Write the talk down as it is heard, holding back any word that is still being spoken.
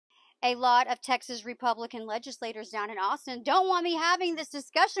A lot of Texas Republican legislators down in Austin don't want me having this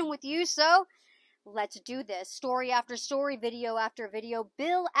discussion with you, so let's do this. Story after story, video after video,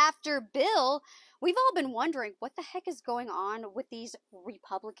 bill after bill. We've all been wondering what the heck is going on with these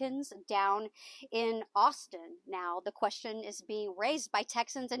Republicans down in Austin. Now, the question is being raised by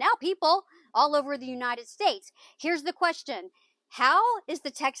Texans and now people all over the United States. Here's the question. How is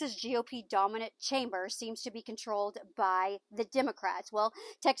the Texas GOP dominant chamber seems to be controlled by the Democrats? Well,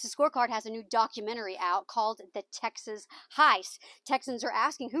 Texas Scorecard has a new documentary out called The Texas Heist. Texans are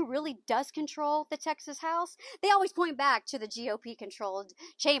asking who really does control the Texas House. They always point back to the GOP controlled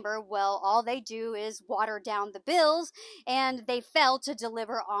chamber. Well, all they do is water down the bills, and they fail to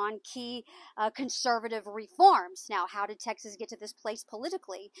deliver on key conservative reforms. Now, how did Texas get to this place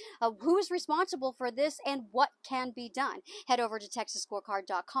politically? Who is responsible for this, and what can be done? Head over to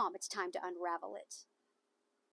TexasScorecard.com. It's time to unravel it.